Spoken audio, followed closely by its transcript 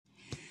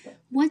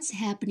What's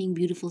happening,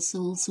 beautiful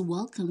souls?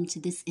 Welcome to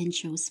this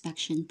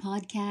introspection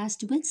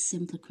podcast with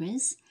Simply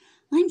Chris.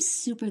 I'm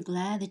super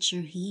glad that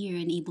you're here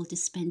and able to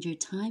spend your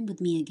time with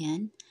me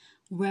again.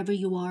 Wherever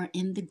you are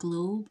in the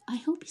globe, I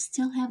hope you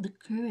still have the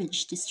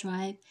courage to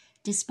strive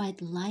despite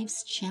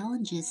life's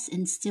challenges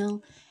and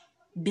still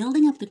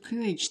building up the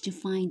courage to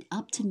find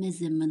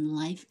optimism when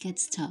life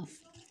gets tough.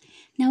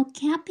 Now,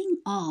 capping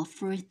off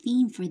for a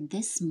theme for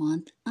this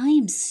month, I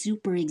am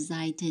super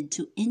excited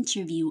to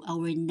interview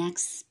our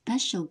next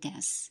special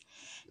guest.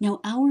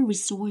 Now, our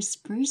resource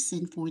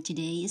person for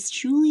today is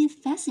truly a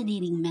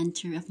fascinating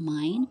mentor of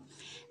mine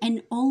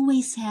and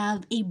always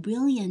have a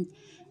brilliant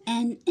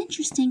and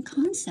interesting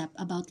concept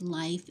about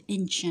life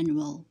in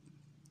general.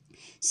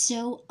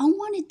 So, I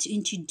wanted to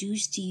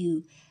introduce to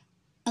you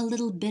a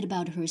little bit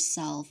about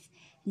herself.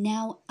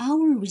 Now,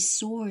 our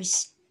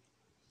resource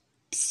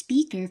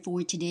speaker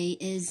for today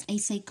is a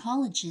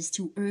psychologist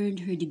who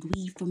earned her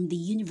degree from the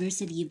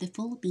University of the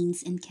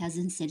Philippines in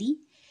Quezon City.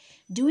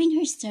 During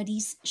her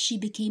studies, she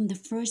became the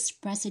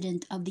first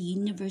president of the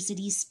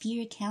university's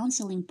peer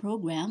counseling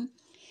program.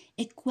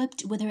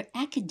 Equipped with her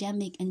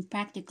academic and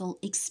practical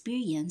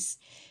experience,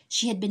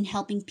 she had been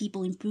helping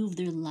people improve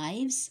their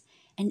lives.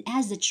 And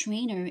as a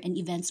trainer and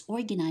events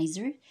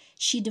organizer,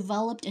 she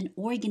developed and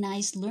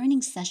organized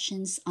learning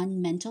sessions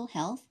on mental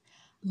health,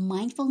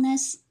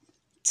 mindfulness,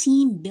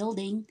 team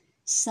building,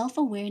 self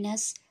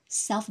awareness,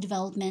 self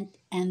development,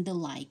 and the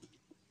like.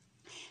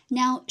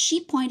 Now,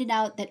 she pointed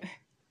out that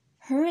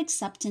her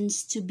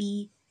acceptance to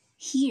be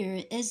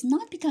here is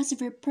not because of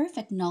her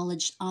perfect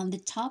knowledge on the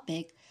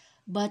topic,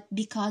 but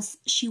because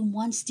she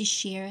wants to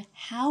share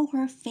how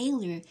her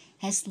failure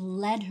has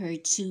led her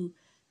to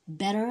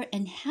better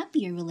and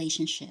happier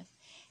relationship.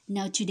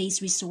 Now,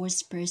 today's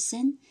resource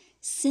person,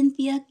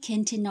 Cynthia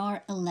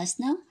Quintanar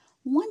Alesna,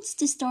 wants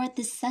to start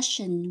this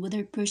session with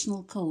her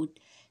personal quote: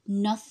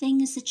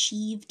 Nothing is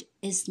achieved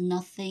is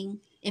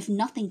nothing if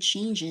nothing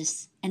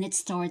changes, and it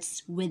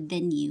starts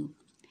within you.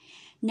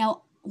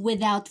 Now,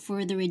 without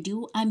further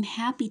ado, I'm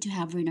happy to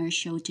have her in our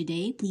show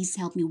today. Please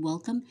help me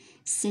welcome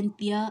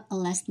Cynthia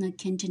Alesna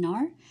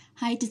Quintanar.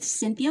 Hi to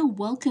Cynthia.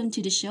 Welcome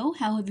to the show.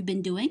 How have you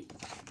been doing?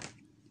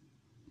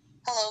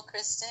 Hello,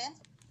 Kristen.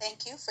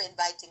 Thank you for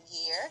inviting me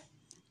here.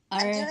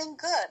 I'm Our, doing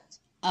good.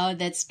 oh,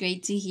 that's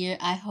great to hear.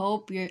 I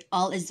hope you're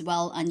all is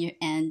well on your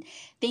end.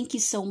 Thank you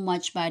so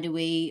much, by the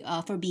way,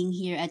 for being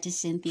here at the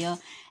Cynthia.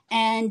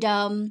 And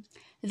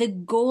the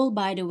goal,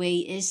 by the way,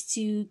 is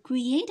to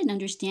create an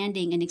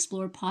understanding and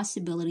explore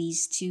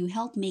possibilities to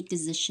help make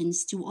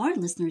decisions to our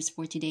listeners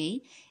for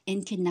today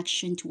in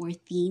connection to our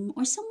theme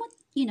or somewhat,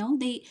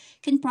 they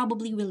can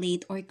probably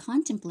relate or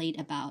contemplate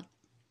about.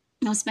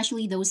 Now,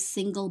 especially those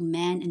single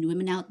men and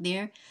women out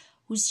there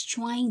who's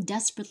trying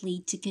desperately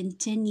to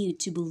continue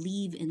to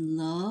believe in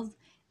love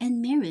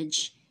and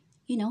marriage,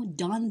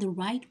 done the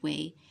right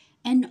way,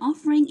 and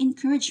offering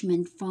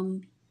encouragement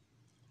from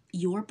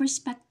your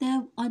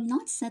perspective on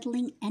not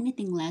settling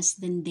anything less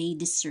than they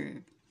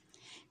deserve.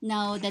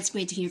 Now, that's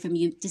great to hear from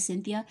you, to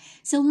Cynthia.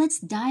 So let's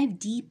dive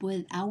deep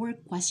with our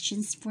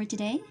questions for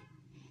today.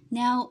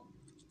 Now,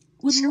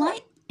 would Sure.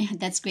 like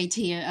that's great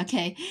to hear.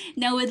 Okay.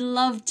 Now, would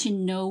love to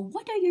know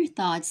what are your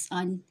thoughts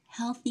on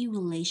healthy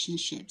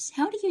relationships?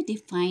 How do you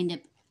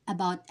define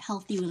about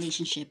healthy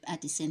relationship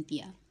at the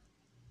Cynthia?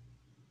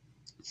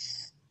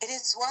 It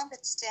is one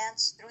that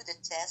stands through the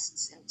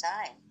tests in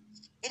time.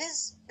 It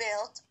is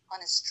built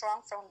on a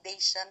strong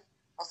foundation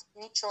of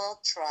mutual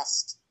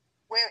trust,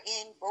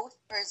 wherein both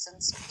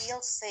persons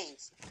feel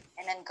safe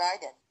and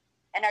unguarded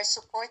and are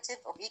supportive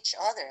of each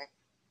other.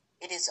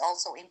 It is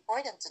also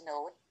important to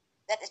note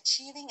that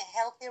achieving a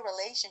healthy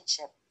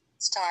relationship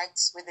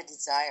starts with the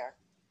desire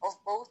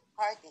of both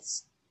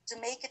parties to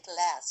make it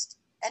last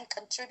and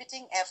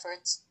contributing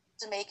efforts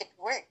to make it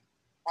work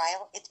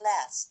while it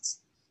lasts.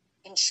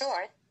 In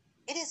short,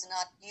 it is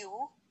not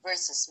you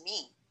versus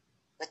me,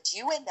 but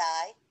you and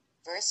I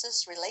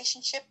versus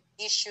relationship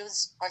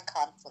issues or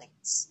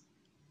conflicts.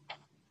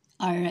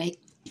 All right.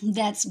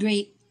 That's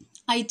great.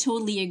 I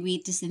totally agree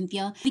to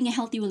Cynthia. Having a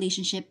healthy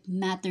relationship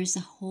matters a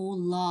whole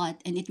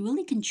lot and it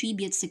really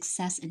contributes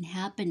success and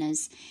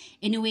happiness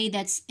in a way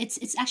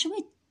it's actually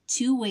a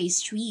two-way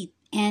street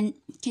and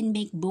can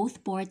make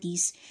both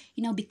parties,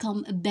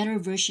 become a better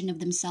version of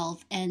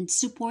themselves and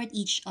support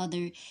each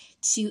other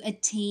to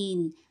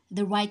attain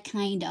the right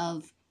kind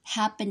of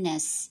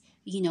happiness,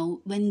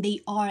 when they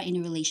are in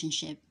a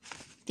relationship.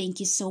 Thank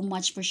you so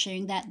much for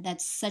sharing that.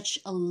 That's such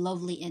a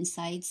lovely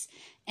insights.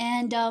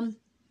 And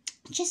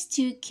just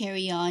to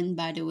carry on,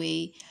 by the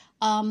way,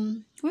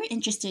 we're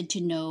interested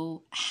to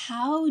know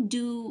how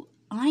do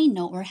I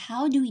know or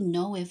how do we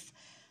know if,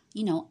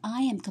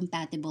 I am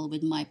compatible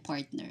with my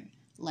partner?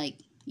 Like,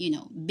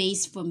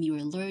 based from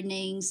your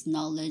learnings,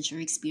 knowledge, or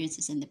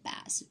experiences in the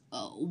past.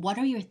 What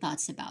are your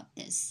thoughts about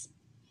this?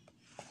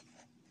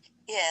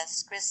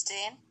 Yes,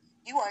 Christine,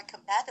 you are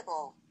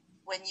compatible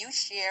when you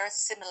share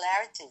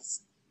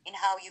similarities in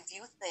how you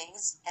view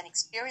things and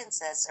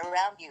experiences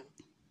around you.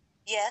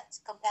 Yet,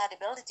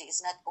 compatibility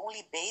is not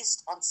only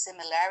based on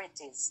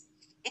similarities,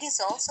 It is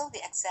also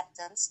the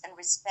acceptance and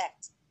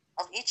respect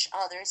of each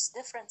other's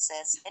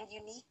differences and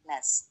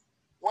uniqueness.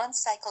 One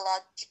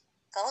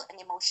psychological and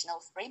emotional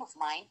frame of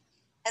mind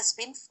has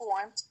been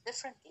formed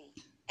differently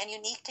and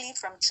uniquely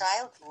from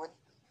childhood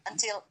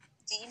until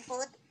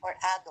teenhood or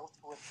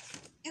adulthood.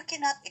 You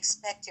cannot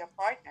expect your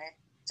partner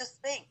to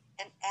think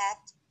and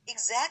act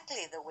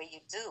exactly the way you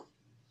do.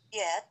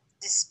 Yet,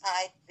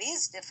 despite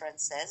these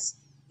differences,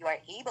 you are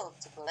able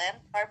to blend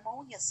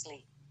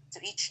harmoniously to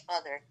each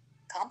other,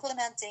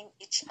 complementing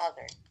each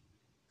other.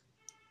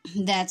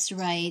 That's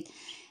right.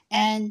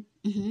 And,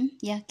 And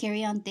yeah,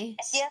 carry on, and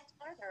Taze. yet,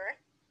 further,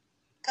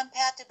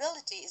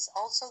 compatibility is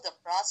also the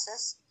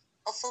process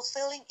of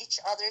fulfilling each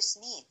other's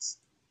needs.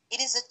 It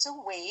is a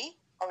two-way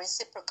or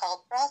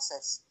reciprocal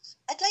process.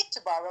 I'd like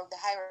to borrow the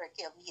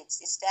hierarchy of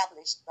needs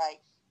established by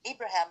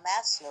Abraham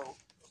Maslow.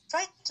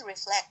 Try to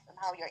reflect on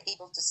how you're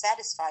able to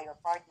satisfy your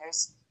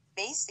partner's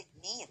basic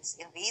needs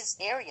in these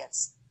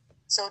areas.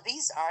 So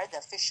these are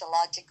the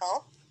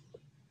physiological,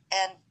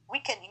 and we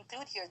can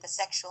include here the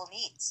sexual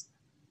needs.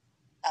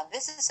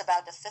 This is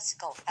about the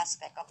physical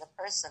aspect of the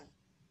person.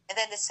 And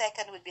then the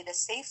second would be the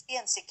safety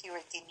and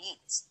security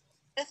needs.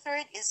 The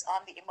third is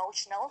on the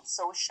emotional,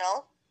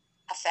 social,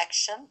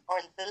 affection, or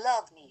the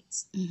love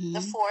needs. The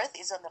Mm-hmm. fourth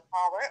is on the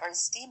power or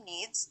esteem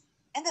needs.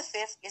 And the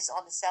fifth is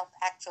on the self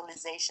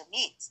actualization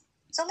needs.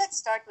 So let's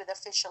start with the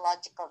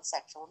physiological and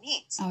sexual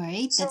needs. All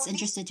right, So that's these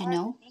interesting to are the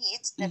know.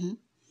 needs that Mm-hmm.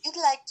 you'd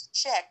like to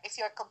check if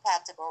you're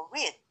compatible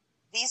with.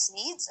 These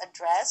needs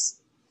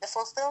address the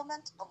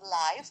fulfillment of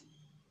life,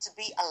 to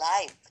be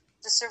alive,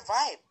 to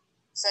survive,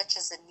 such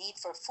as the need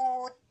for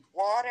food,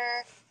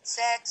 water,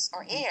 sex,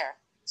 or air.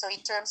 So,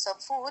 in terms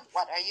of food,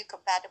 what are you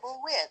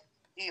compatible with?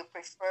 Do you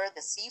prefer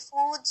the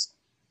seafoods,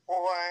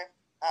 or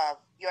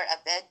you're a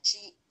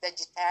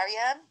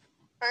vegetarian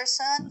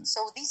person?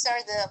 So, these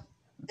are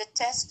the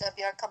test of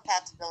your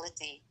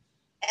compatibility.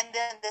 And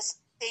then the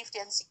safety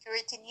and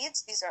security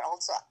needs,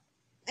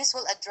 this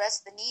will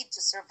address the need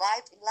to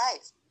survive in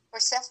life for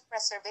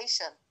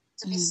self-preservation,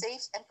 to be Mm-hmm.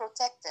 safe and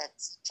protected,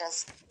 such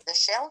as the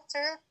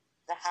shelter,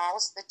 the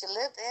house that you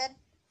live in,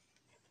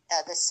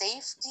 the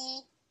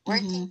safety,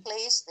 working Mm-hmm.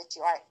 place that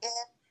you are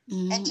in,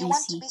 and Mm-hmm. you I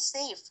want to see. be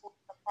safe with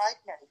a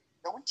partner,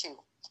 don't you?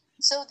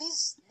 So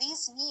these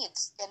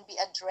needs can be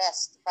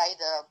addressed by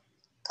the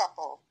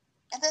couple.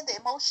 And then the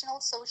emotional,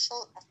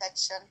 social,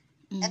 affection,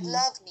 and Mm-hmm.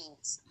 love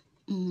needs.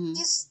 Mm-hmm.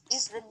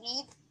 Is the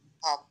need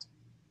loved?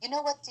 You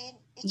know what, Dean?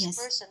 Each Yes.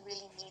 person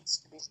really needs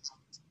to be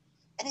loved.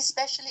 And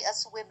especially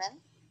as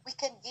women, we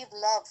can give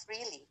love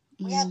freely.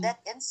 We have Mm-hmm. that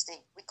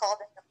instinct. We call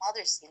that the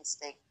mother's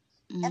instinct.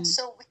 And Mm-hmm.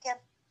 so we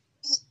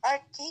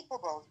are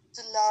capable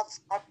to love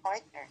our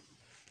partner.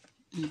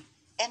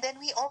 And then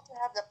we also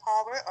have the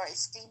power or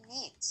esteem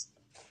needs.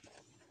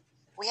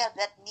 We have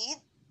that need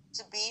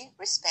to be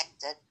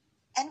respected.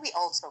 And we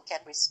also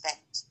can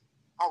respect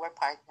our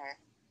partner.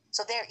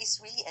 So there is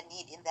really a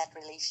need in that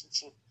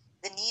relationship,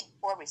 the need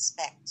for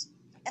respect.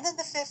 And then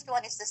the fifth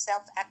one is the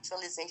self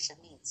actualization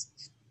needs.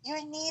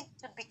 Your need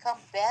to become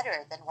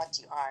better than what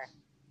you are.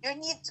 Your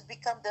need to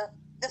become the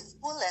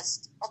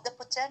fullest of the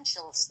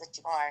potentials that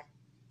you are.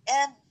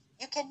 And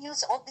you can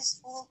use all these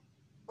full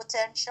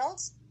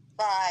potentials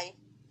by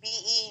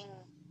being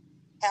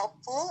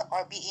helpful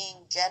or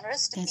being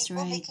generous to That's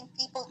people, right. making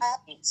people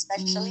happy,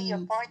 especially your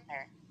Mm,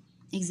 partner.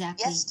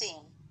 exactly. Yes,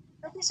 team.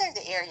 So these are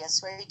the areas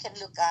where you can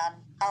look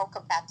on how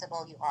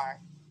compatible you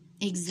are.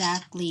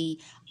 Exactly.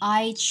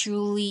 I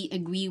truly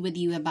agree with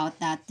you about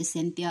that,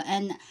 Cynthia.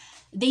 And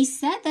they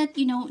said that,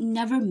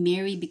 never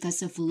marry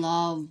because of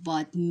love,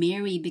 but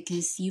marry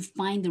because you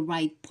find the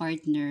right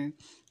partner.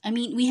 I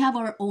mean, we have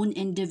our own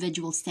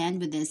individual stand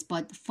with this,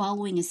 but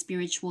following a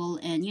spiritual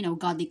and,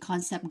 godly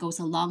concept goes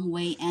a long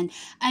way. And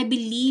I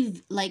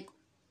believe, like,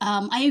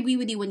 I agree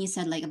with you when you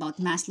said, like, about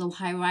Maslow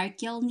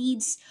hierarchical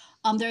needs.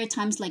 There are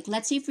times, like,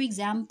 let's say, for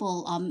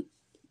example,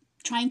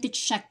 trying to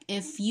check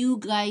if you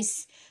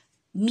guys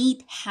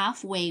meet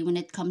halfway when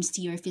it comes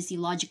to your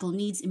physiological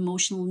needs,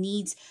 emotional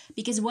needs.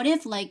 Because what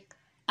if, like,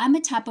 I'm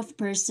a type of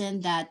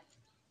person that,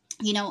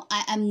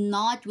 I am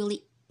not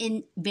really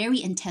in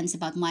very intense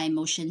about my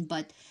emotion,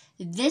 but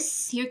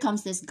here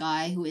comes this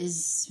guy who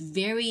is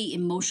very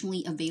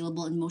emotionally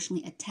available,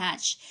 emotionally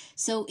attached.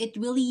 So it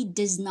really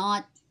does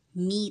not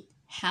meet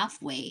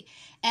halfway.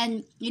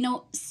 And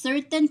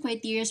certain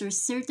criteria or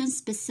certain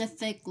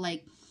specific,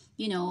 like,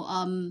 you know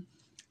um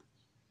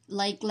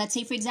like, let's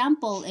say, for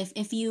example,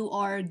 if you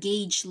are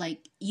gauged,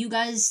 like, you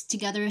guys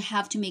together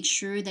have to make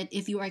sure that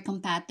if you are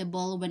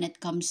compatible when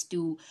it comes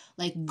to,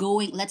 like,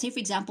 going, let's say, for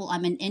example,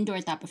 I'm an indoor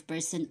type of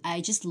person.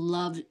 I just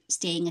love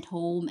staying at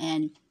home,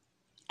 and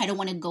I don't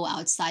want to go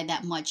outside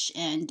that much.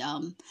 And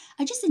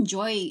I just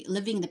enjoy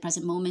living in the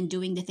present moment,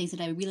 doing the things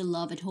that I really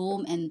love at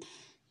home. And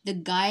the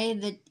guy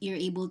that you're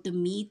able to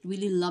meet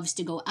really loves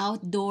to go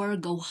outdoor,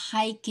 go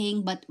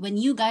hiking. But when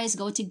you guys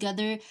go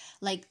together,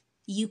 like,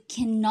 you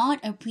cannot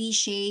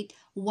appreciate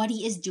what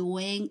he is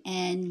doing.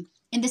 And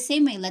in the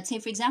same way, let's say,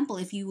 for example,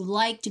 if you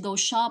like to go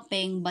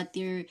shopping, but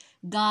your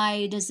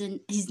guy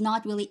doesn't, he's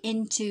not really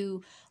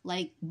into,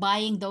 like,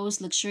 buying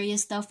those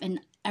luxurious stuff, and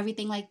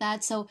everything like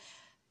that. So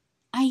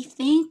I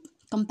think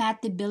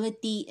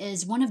compatibility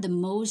is one of the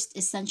most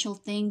essential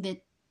thing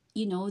that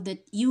that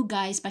you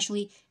guys,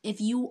 especially if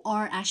you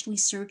are actually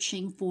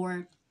searching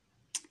for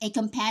a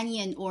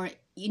companion, or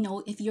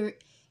if you're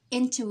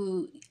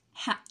into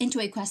into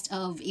a quest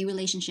of a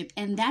relationship,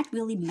 and that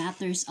really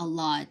matters a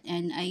lot,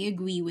 and I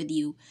agree with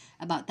you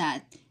about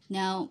that.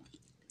 Now,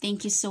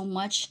 thank you so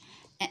much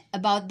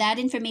about that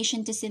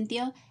information to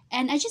Cynthia.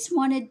 And I just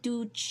wanted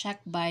to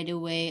check, by the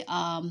way,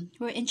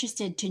 we're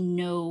interested to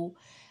know,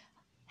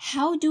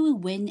 how do we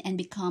win and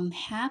become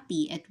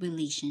happy at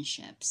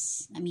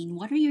relationships? I mean,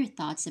 what are your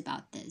thoughts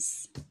about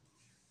this?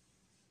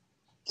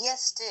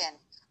 Yes, Tin.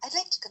 I'd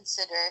like to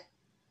consider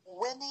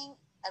winning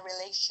a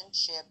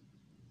relationship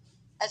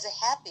as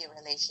a happy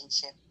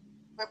relationship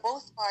where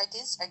both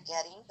parties are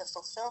getting the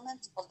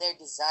fulfillment of their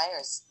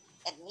desires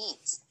and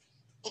needs.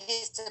 It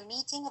is the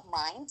meeting of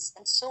minds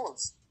and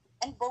souls,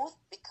 and both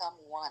become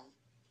one.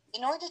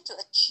 In order to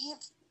achieve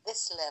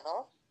this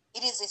level,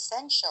 it is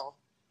essential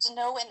to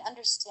know and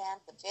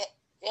understand the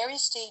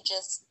various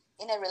stages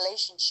in a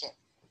relationship,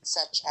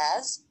 such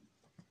as,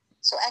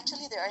 so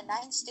actually there are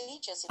 9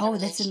 stages in a Oh,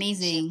 that's relationship.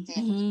 amazing. Did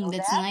you know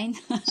That's that? nine.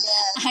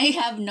 Yes, I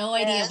have no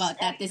idea yes.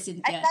 about And that, I'd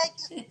Cynthia. like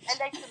to, I'd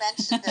like to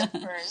mention them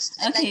first.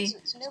 I'd like Okay,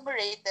 to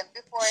enumerate them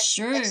before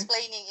sure.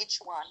 explaining each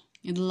one.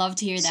 I'd love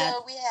to hear that.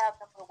 So we have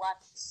number one.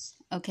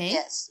 Okay.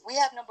 Yes, we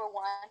have number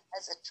one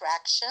as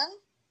attraction.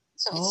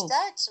 So it Oh.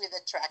 starts with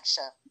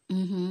attraction.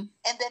 Mm-hmm.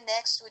 And then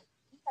next with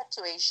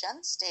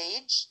infatuation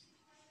stage.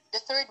 The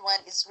third one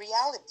is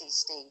reality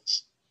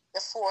stage.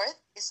 The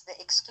fourth is the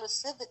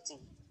exclusivity.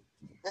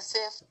 The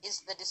fifth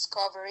is the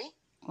discovery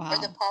or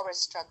the Wow. power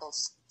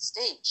struggles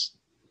stage.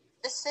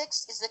 The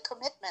sixth is the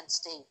commitment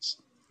stage.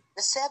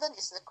 The seventh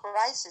is the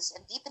crisis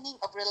and deepening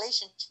of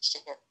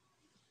relationship.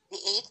 The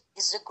eighth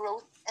is the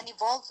growth and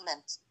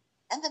evolvement.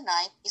 And the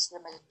ninth is the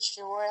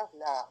mature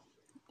love.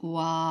 So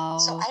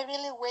Wow. I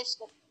really wish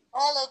that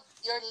all of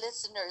your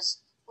listeners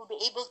will be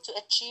able to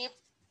achieve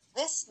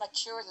this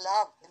mature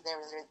love in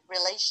their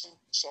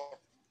relationship.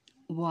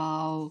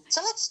 Wow.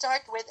 So let's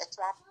start with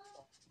attraction.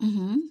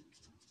 Mm-hmm.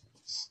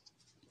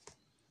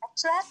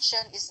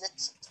 Attraction is the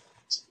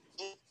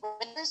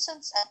when a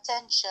person's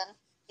attention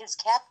is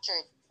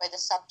captured by the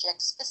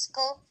subject's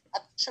physical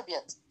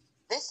attribute.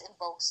 This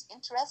invokes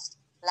interest,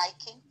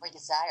 liking, or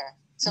desire.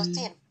 So, Mm.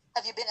 Tin,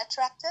 have you been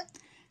attracted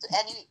to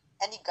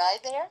any guy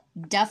there?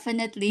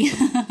 Definitely.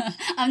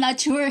 I'm not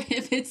sure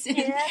if it's in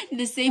Yes,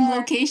 the it same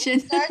starts. It location.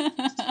 starts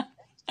with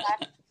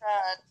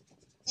attraction.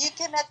 You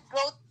cannot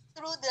go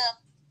through the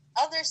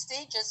other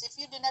stages if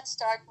you do not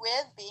start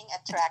with being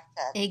attracted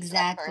to a person.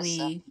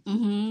 Exactly.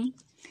 Mm-hmm.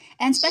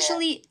 And Yes,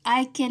 especially,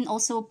 I can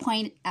also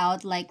point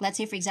out, like, let's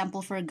say, for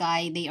example, for a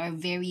guy, they are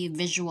very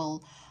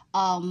visual.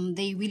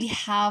 They really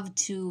have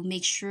to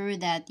make sure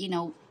that,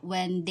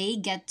 when they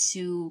get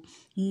to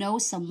know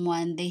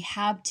someone, they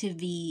have to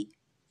be,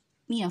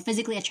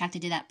 physically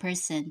attracted to that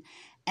person.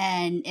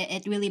 And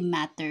it really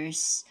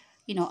matters,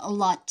 a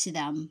lot to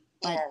them.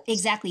 But yes,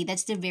 exactly,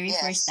 that's the very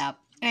first yes, step.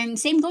 And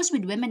same goes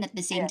with women at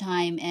the same yes,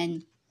 time.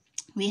 And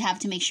we have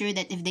to make sure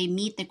that if they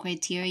meet the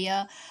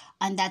criteria,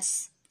 and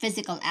that's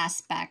physical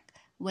aspect,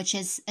 which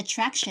is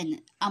attraction,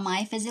 am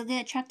I physically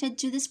attracted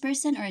to this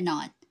person or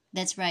not?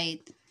 That's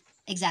right.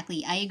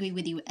 Exactly, I agree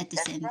with you, that's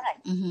Edison.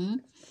 right. Mm-hmm.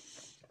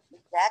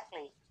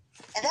 Exactly.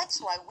 And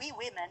that's why we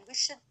women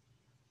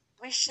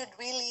we should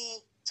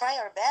really try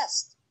our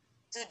best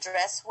to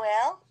dress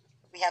well.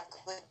 We have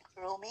good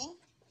grooming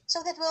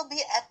so that we'll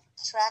be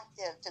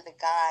attractive to the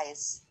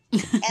guys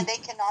and they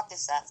can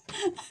notice us.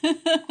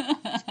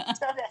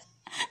 So that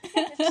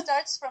because it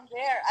starts from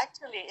there.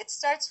 Actually, it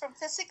starts from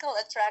physical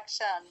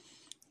attraction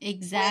with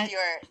Exact.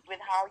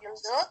 how you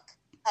look,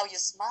 how you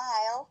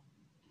smile,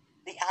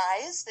 the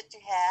eyes that you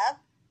have,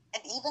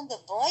 and even the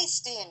voice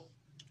thing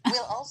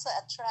will also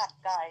attract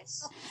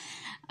guys.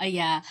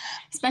 Yeah,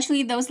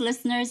 especially those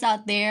listeners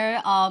out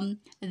there,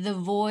 the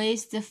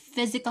voice, the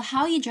physical,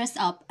 how you dress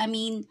up. I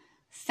mean,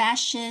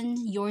 fashion,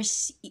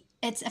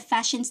 it's a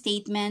fashion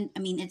statement. I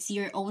mean, it's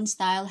your own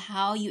style,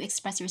 how you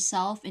express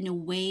yourself in a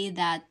way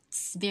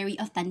that's very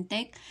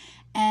authentic.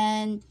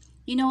 And,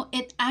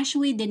 it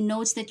actually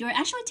denotes that you're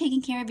actually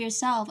taking care of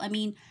yourself. I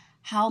mean,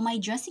 how am I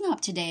dressing up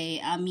today?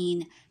 I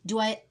mean,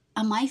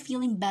 am I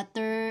feeling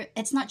better?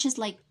 It's not just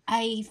like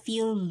I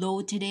feel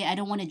low today, I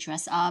don't want to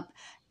dress up.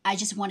 I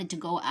just wanted to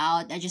go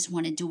out. I just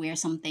wanted to wear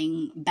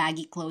something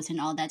baggy clothes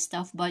and all that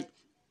stuff. But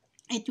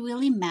it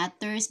really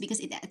matters because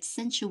it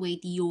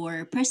accentuates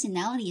your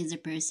personality as a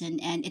person,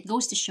 and it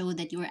goes to show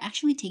that you are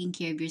actually taking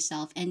care of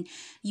yourself, and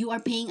you are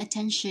paying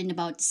attention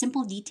about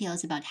simple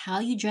details about how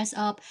you dress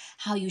up,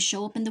 how you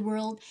show up in the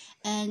world.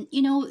 And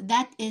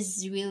that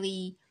is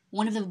really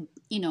one of the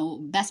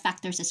best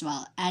factors as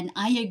well. And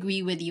I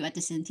agree with you, at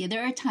the Cynthia,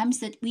 there are times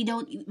that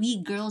we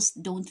girls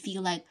don't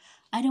feel like,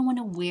 I don't want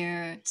to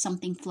wear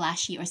something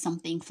flashy or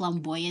something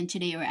flamboyant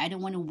today, or I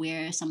don't want to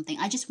wear something.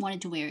 I just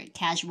wanted to wear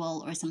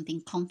casual or something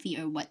comfy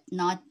or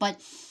whatnot.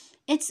 But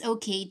it's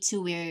okay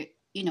to wear,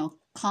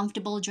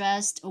 comfortable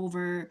dressed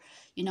over,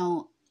 you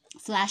know,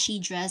 flashy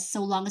dress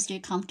so long as you're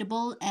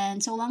comfortable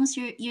and so long as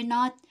you're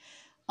not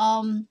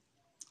um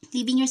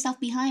leaving yourself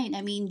behind.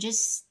 I mean,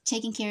 just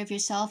taking care of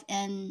yourself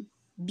and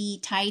be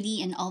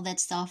tidy and all that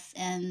stuff.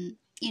 And,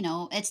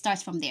 it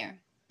starts from there.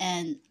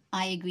 And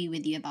I agree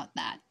with you about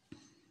that.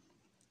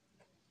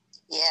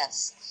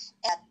 Yes.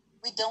 And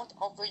we don't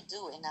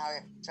overdo in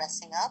our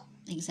dressing up.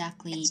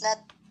 Exactly. It's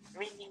not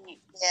really,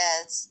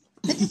 yes,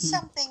 but it's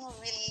something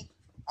really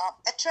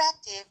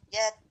attractive,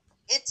 yet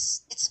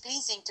it's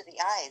pleasing to the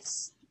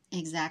eyes.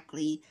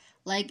 Exactly.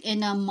 Like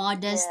in a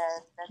modest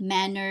Yes, that's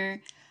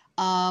manner,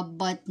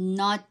 but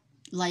not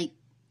like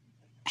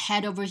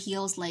head over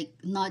heels, like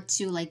not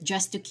to like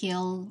dress to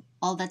kill,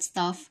 all that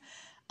stuff.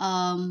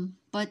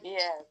 But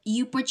yes,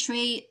 you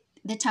portray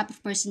the type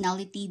of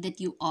personality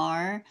that you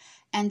are,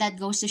 and that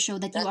goes to show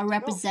that you are that's true.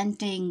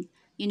 representing,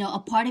 a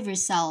part of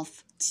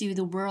yourself to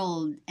the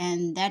world,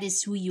 and that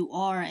is who you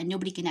are, and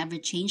nobody can ever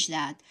change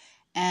that.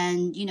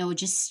 And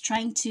just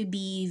trying to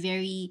be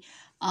very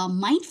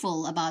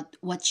mindful about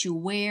what you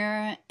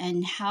wear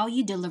and how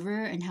you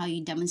deliver and how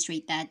you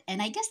demonstrate that.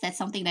 And I guess that's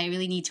something that I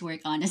really need to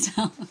work on as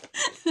well.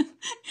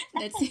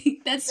 that's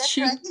that's That's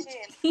true. right,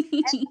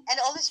 Chin. And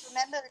always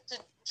remember to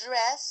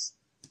dress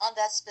on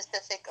that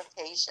specific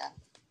occasion.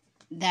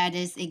 That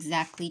is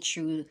exactly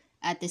true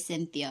at the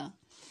Cynthia.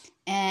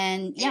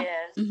 And yeah,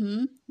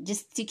 Yes.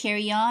 just to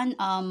carry on,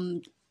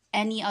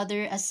 any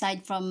other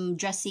aside from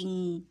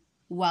dressing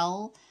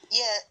well?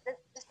 Yeah,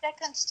 the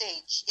second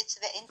stage, it's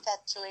the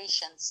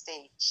infatuation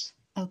stage.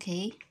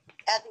 Okay.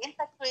 The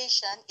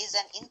infatuation is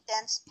an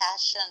intense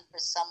passion for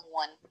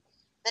someone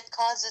that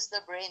causes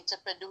the brain to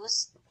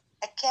produce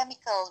a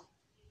chemical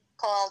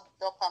called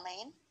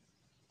dopamine.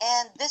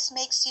 And this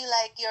makes you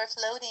like you're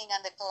floating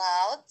on the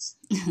clouds.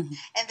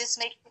 And this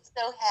makes you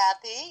so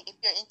happy if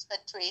you're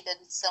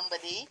infatuated with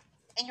somebody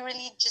and you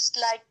really just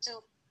like to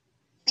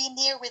be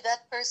near with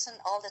that person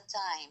all the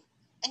time.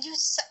 And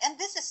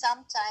this is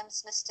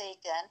sometimes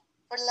mistaken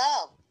for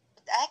love,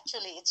 but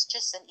actually it's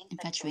just an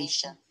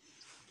Infatuation. infatuation.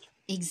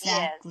 Yes.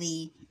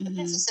 Exactly. But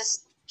this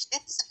is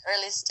it's an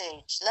early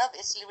stage. Love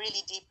is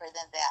really deeper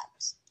than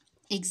that.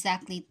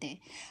 Exactly.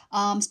 Te.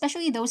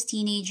 Especially those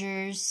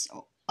teenagers,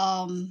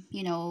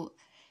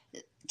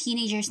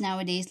 teenagers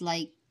nowadays,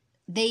 like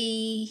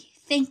they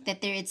think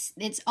that it's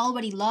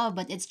already love,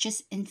 but it's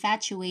just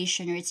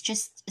infatuation, or it's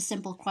just a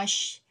simple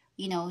crush,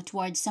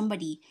 towards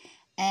somebody.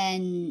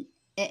 And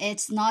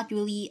it's not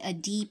really a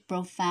deep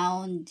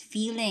profound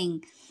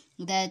feeling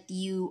that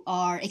you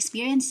are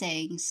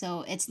experiencing.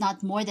 So it's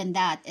not more than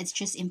that, it's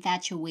just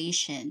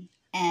infatuation.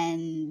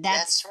 And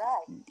That's that's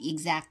right.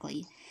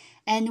 exactly.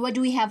 And what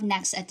do we have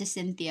next at the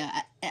Cynthia,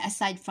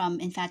 aside from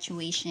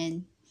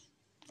infatuation?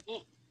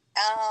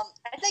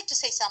 I'd like to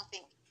say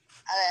something.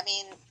 I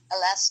mean, a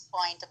last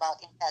point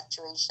about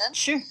infatuation.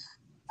 Sure.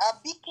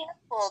 Be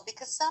careful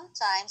because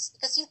sometimes,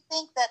 because you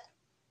think that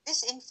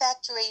this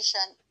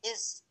infatuation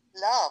is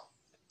love.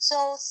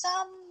 So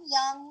some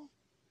young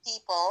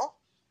people,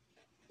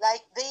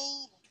 like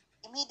they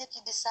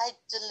immediately decide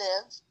to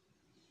live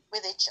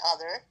with each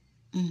other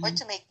or Mm-hmm.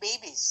 to make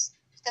babies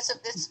because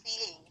of this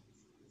feeling.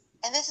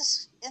 And this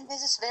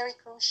is very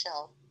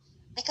crucial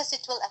because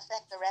it will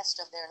affect the rest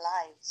of their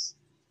lives.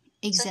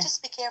 So Exactly.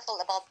 just be careful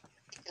about the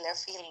particular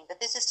feeling that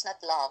this is not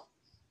love.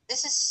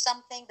 This is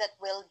something that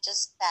will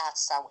just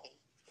pass away,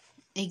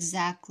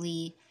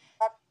 Exactly.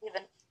 not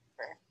even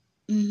forever.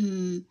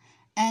 Mm-hmm.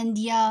 And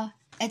yeah,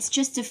 it's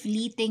just a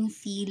fleeting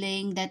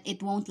feeling that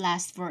it won't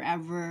last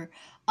forever.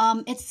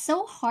 It's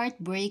so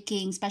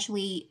heartbreaking,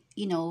 especially,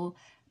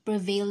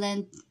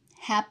 prevalent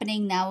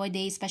happening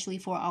nowadays, especially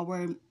for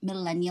our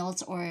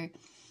millennials or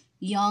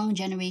young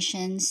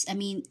generations. I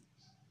mean,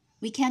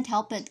 we can't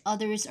help it.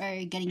 Others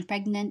are getting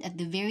pregnant at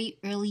the very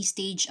early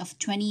stage of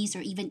 20s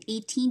or even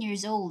 18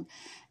 years old.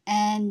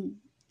 And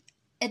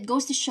it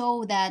goes to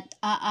show that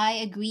I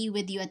agree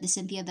with you at the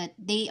Cynthia that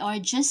they are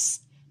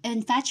just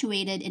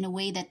infatuated in a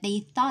way that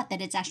they thought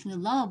that it's actually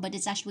love, but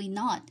it's actually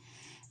not.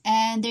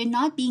 And they're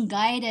not being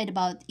guided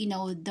about,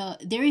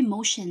 their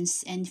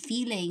emotions and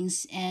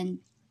feelings, and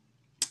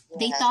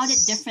they thought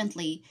it Yes,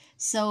 differently.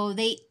 So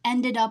they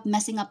ended up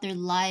messing up their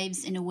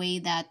lives in a way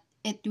that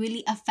it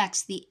really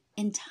affects the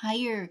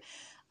entire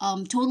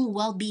total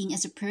well-being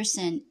as a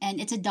person. And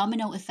it's a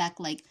domino effect,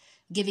 like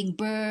giving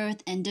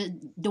birth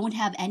and don't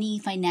have any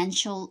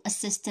financial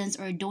assistance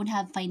or don't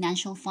have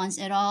financial funds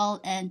at all.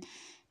 And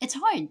it's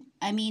hard.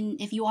 I mean,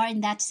 if you are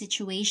in that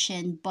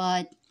situation,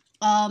 but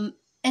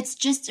it's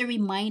just a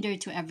reminder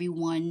to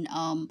everyone,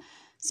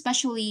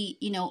 especially,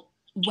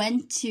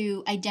 when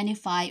to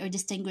identify or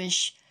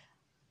distinguish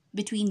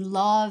between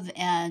love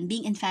and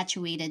being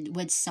infatuated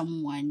with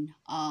someone,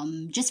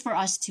 just for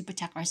us to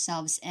protect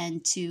ourselves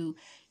and to,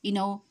 you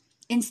know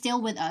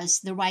instill with us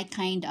the right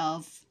kind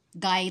of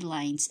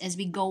guidelines as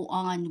we go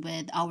on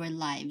with our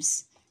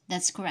lives.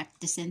 That's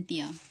correct,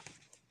 Cynthia.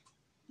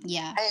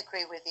 Yeah. I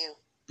agree with you.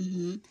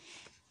 Mm-hmm.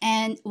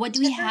 And what do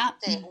The we third have?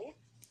 stage,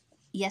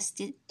 Yes,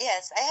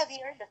 yes, I have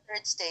here the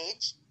third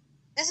stage.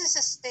 This is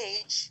a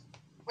stage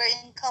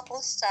wherein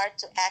couples start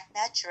to act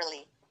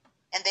naturally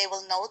and they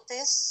will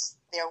notice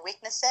their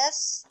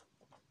weaknesses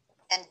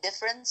and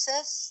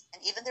differences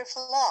and even their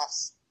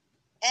flaws.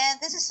 And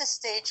this is a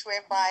stage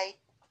whereby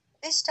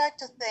they start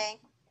to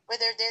think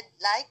whether they'd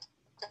like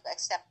to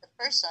accept the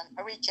person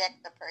or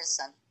reject the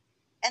person.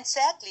 And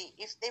sadly,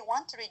 if they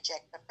want to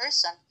reject the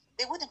person,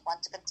 they wouldn't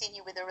want to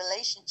continue with the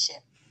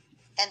relationship.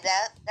 And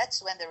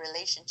that's when the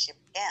relationship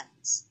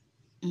ends.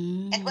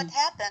 And what Mm.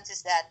 happens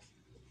is that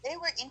they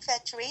were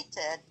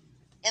infatuated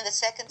in the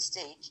second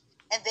stage,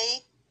 and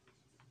they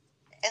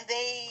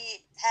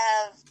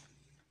have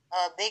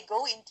they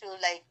go into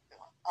like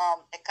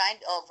a kind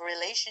of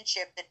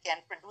relationship that can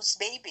produce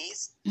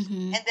babies,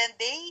 Mm-hmm. and then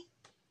they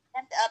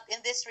end up in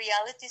this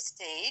reality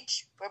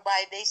stage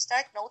whereby they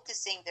start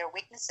noticing their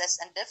weaknesses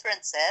and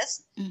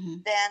differences. Mm-hmm.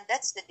 Then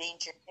that's the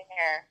danger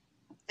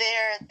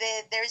there.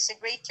 There's a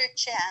greater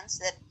chance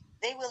that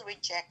they will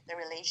reject the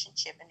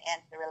relationship and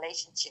end the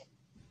relationship.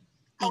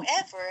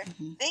 However,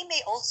 Mm-hmm. they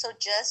may also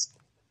just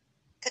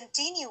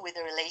continue with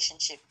the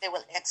relationship. They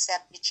will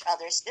accept each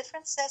other's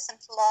differences and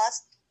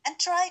flaws and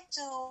try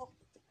to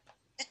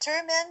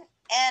determine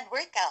and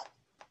work out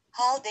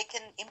how they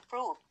can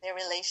improve their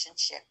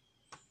relationship.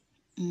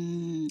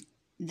 Mm,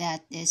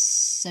 that is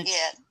Yeah, such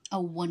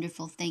a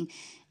wonderful thing.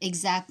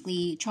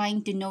 Exactly.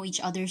 Trying to know each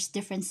other's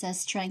differences,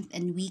 strength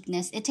and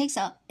weakness. It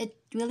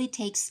really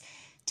takes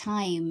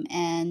time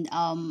and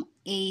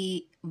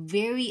a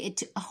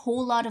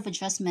whole lot of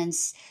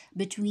adjustments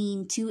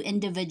between two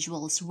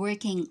individuals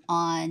working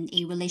on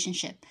a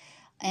relationship.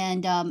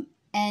 And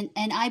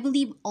I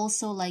believe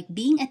also like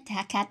being a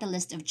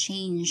catalyst of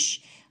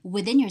change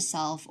within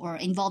yourself or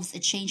involves a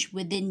change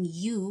within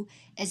you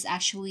is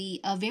actually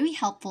a very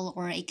helpful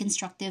or a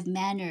constructive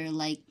manner.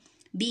 Like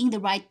being the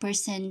right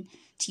person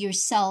to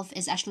yourself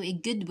is actually a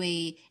good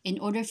way in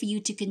order for you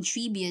to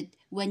contribute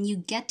when you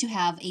get to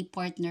have a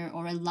partner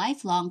or a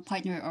lifelong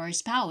partner or a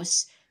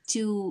spouse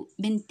to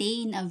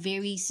maintain a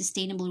very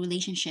sustainable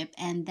relationship.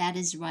 And that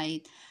is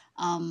right.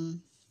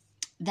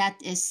 That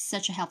is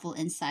such a helpful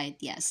insight.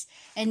 Yes.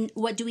 And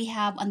what do we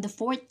have on the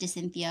fourth,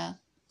 Cynthia?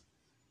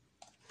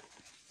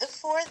 the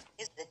fourth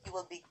is that you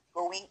will be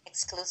going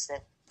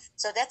exclusive.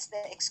 So that's the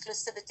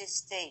exclusivity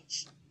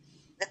stage.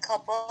 The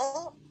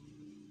couple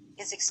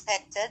is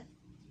expected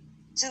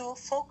to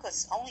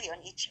focus only on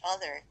each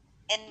other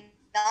and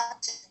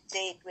not to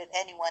date with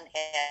anyone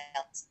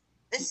else.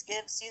 This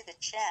gives you the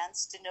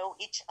chance to know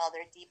each other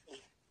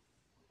deeply.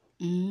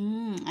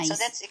 Mm, So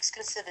that's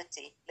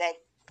exclusivity. Like,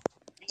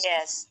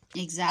 yes,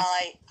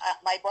 exactly.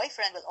 my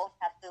boyfriend will only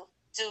have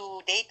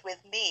to date with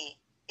me.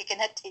 He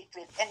cannot date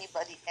with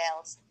anybody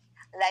else.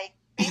 Like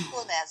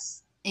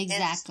faithfulness is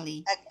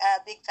Exactly. a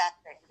big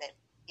factor in it.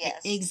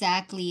 Yes.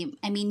 Exactly.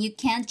 I mean, you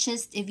can't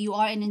just, if you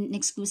are in an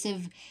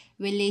exclusive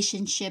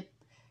relationship,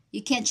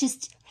 you can't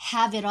just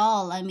have it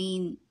all. I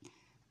mean,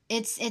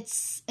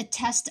 it's a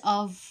test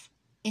of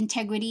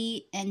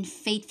integrity and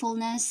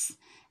faithfulness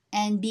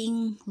and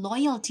being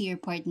loyal to your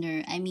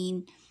partner. I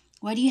mean,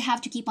 why do you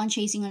have to keep on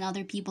chasing on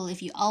other people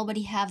if you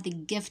already have the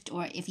gift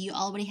or if you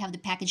already have the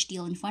package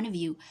deal in front of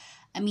you?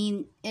 I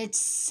mean, it's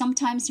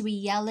sometimes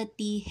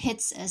reality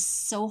hits us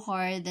so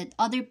hard that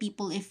other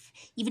people, if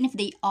even if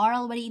they are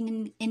already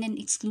in an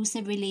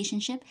exclusive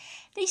relationship,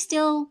 they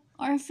still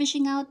are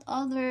fishing out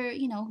other,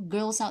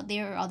 girls out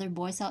there or other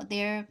boys out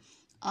there.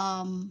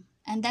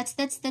 And that's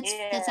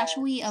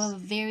actually a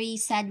Yes. very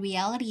sad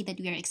reality that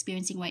we are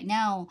experiencing right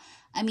now.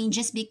 I mean,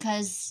 just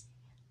because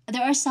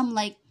there are some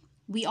like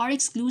we are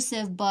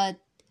exclusive, but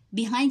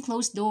behind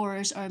closed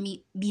doors or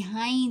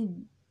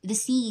behind the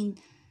scene,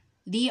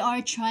 they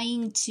are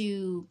trying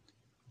to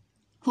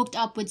hooked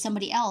up with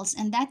somebody else,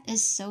 and that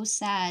is so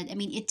sad. I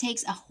mean, it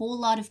takes a whole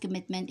lot of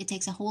commitment, it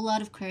takes a whole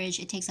lot of courage,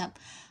 it takes up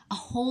a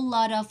whole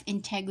lot of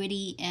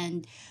integrity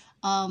and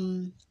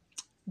um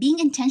being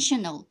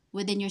intentional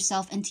within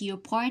yourself and to your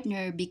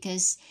partner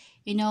because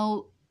you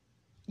know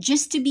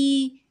just to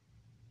be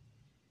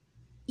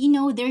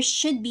there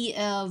should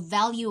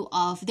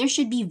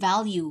be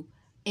value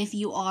if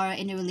you are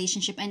in a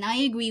relationship, and I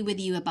agree with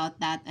you about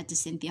that at the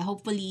Cynthia.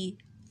 Hopefully,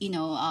 you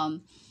know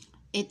um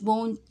it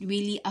won't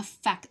really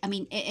affect. I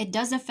mean, it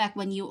does affect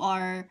when you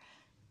are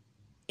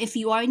if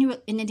you are in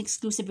an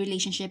exclusive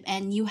relationship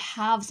and you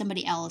have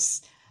somebody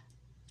else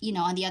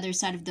on the other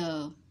side of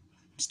the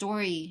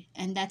story,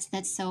 and that's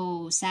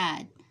so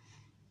sad.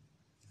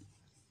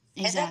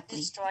 And that Exactly.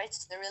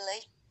 destroys the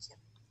relationship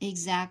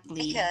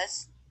Exactly.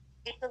 because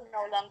it will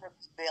no longer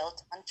be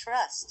built on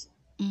trust.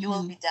 You will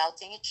Mm-hmm. be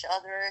doubting each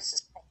other,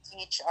 suspecting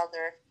each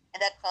other,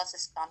 and that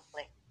causes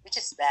conflict, which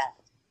is bad.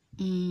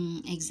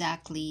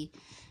 Exactly.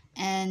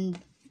 And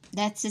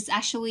that's just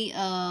actually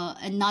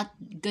a not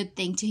good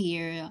thing to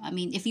hear. I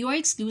mean, if you are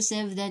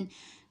exclusive, then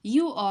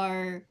you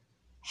are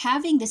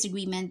having this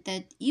agreement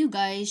that you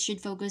guys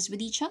should focus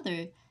with each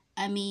other.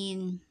 I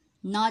mean,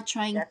 not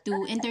trying That's to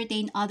right.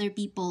 entertain other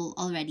people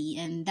already.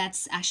 And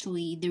that's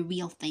actually the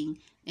real thing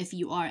if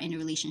you are in a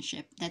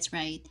relationship. That's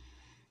right.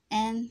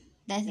 And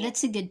Yeah.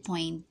 that's a good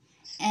point.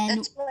 And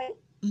That's why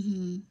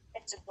mm-hmm,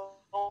 it's a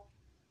go.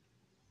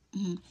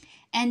 mm-hmm.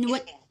 And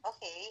what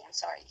Okay, I'm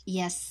sorry.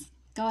 yes,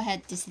 go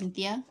ahead,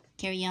 Cynthia.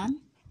 Carry on.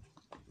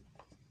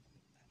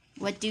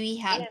 What do we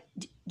have?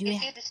 If Do we?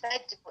 if you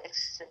decide to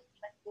exit,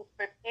 be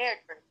prepared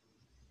for it.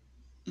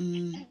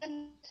 Mm, And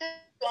then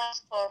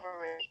just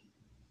cover it.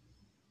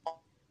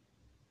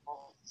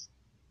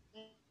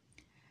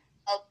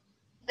 Now,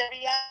 the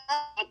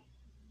reality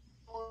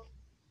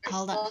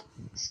hold on.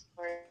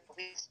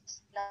 is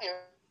now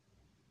you're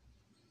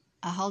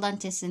Hold on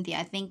to Cynthia.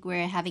 I think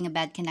we're having a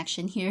bad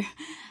connection here.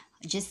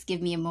 Just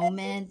give me a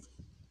moment.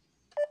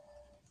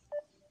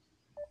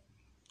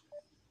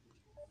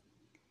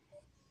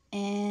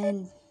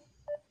 And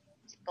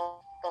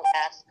or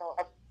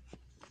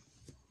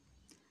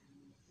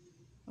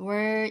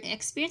we're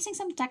experiencing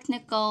some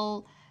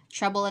technical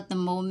trouble at the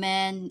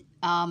moment.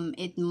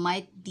 It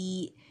might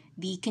be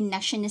the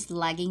connection is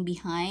lagging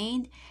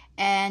behind,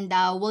 and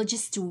we'll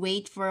just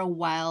wait for a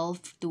while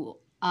to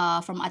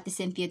from Ate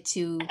Cynthia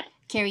to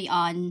carry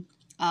on.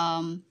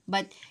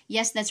 But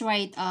yes, that's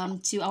right.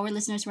 To our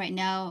listeners right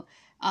now,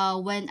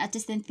 when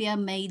Ate Cynthia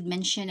made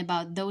mention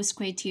about those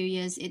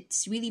criterias,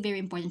 it's really very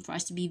important for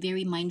us to be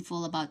very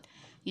mindful about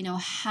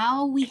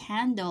how we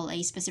handle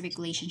a specific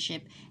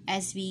relationship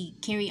as we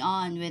carry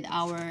on with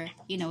our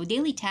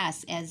daily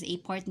tasks as a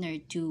partner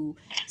to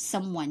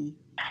someone.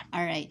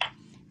 All right.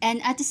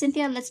 And at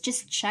Cynthia, let's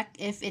just check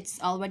if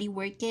it's already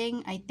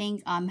working. I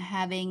think I'm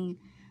having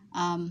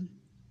um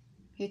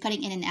you're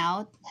cutting in and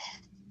out.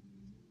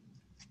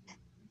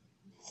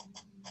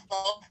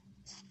 no.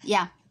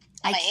 Yeah.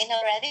 Am I I in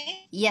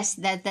already? Yes,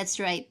 that's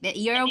right.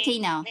 You're okay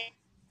now.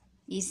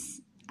 Maybe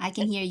Is I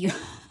can hear you.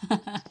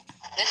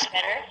 this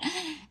better?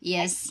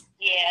 Yes.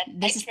 Yeah, I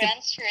This is the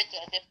transferred to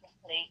a different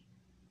place.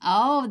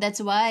 Oh,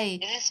 that's why.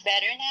 Is this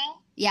better now?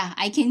 Yeah,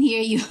 I can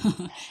hear you.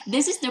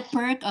 This is the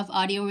perk of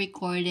audio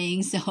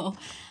recording. So,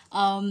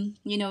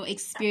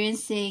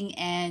 experiencing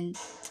and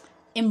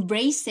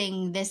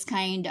embracing this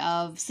kind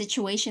of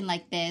situation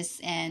like this.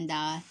 And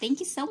thank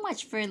you so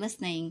much for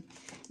listening.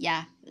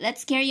 Yeah,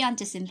 let's carry on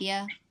to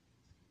Cynthia.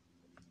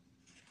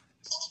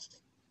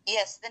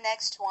 Yes, the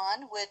next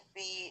one would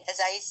be, as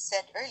I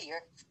said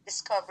earlier,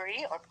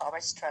 discovery or power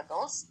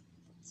struggles.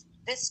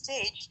 This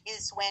stage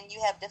is when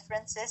you have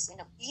differences in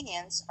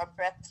opinions or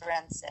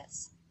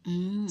preferences.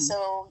 Mm,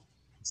 So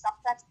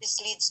sometimes this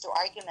leads to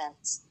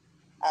arguments.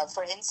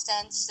 For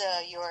instance,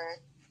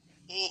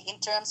 in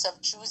terms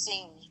of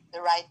choosing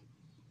the right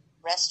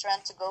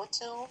restaurant to go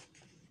to,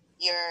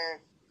 your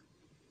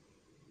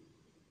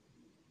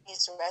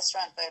his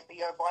restaurant, but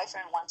your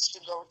boyfriend wants to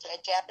go to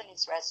a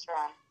Japanese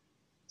restaurant.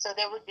 So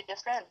there would be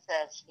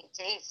differences in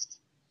taste,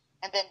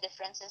 and then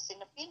differences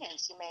in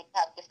opinions. You may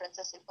have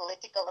differences in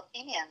political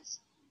opinions,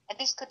 and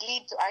this could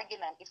lead to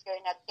argument if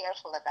you're not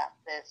careful about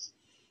this.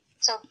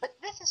 So, but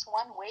this is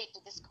one way to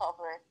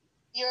discover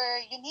your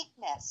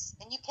uniqueness,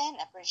 and you can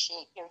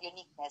appreciate your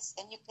uniqueness,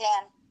 and you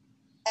can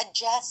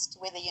adjust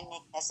with the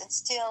uniqueness and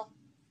still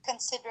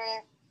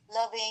consider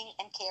loving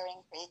and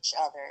caring for each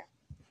other.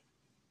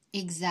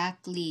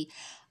 exactly.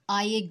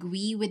 I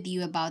agree with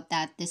you about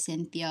that,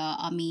 Cynthia.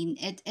 I mean,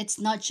 it's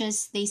not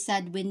just they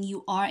said when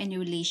you are in a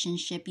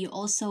relationship, you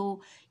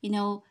also,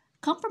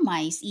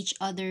 compromise each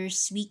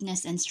other's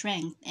weakness and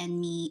strength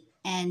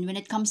and when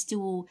it comes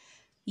to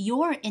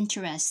your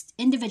interest,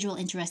 individual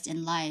interest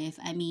in life.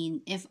 I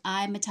mean, if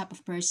I'm a type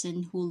of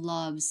person who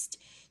loves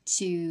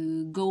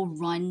to go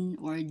run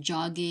or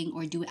jogging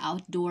or do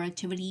outdoor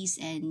activities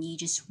and you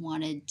just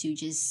wanted to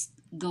just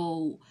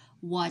go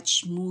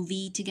watch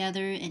movie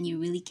together and you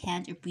really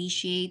can't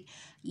appreciate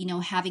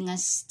having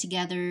us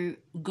together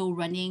go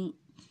running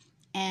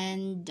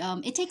and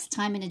it takes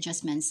time and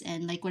adjustments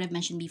and like what I've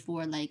mentioned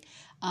before, like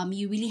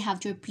you really have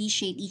to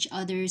appreciate each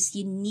other's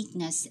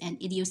uniqueness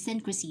and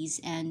idiosyncrasies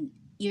and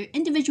your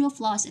individual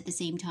flaws at the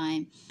same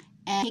time,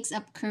 and takes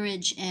up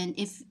courage. And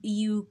if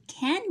you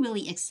can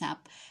really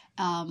accept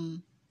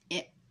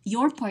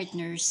your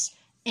partner's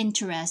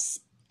interests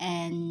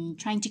and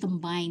trying to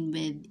combine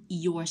with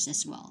yours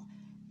as well,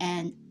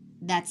 and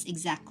that's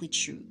exactly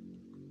true.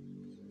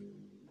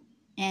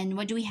 And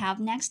what do we have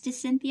next,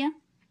 is Cynthia?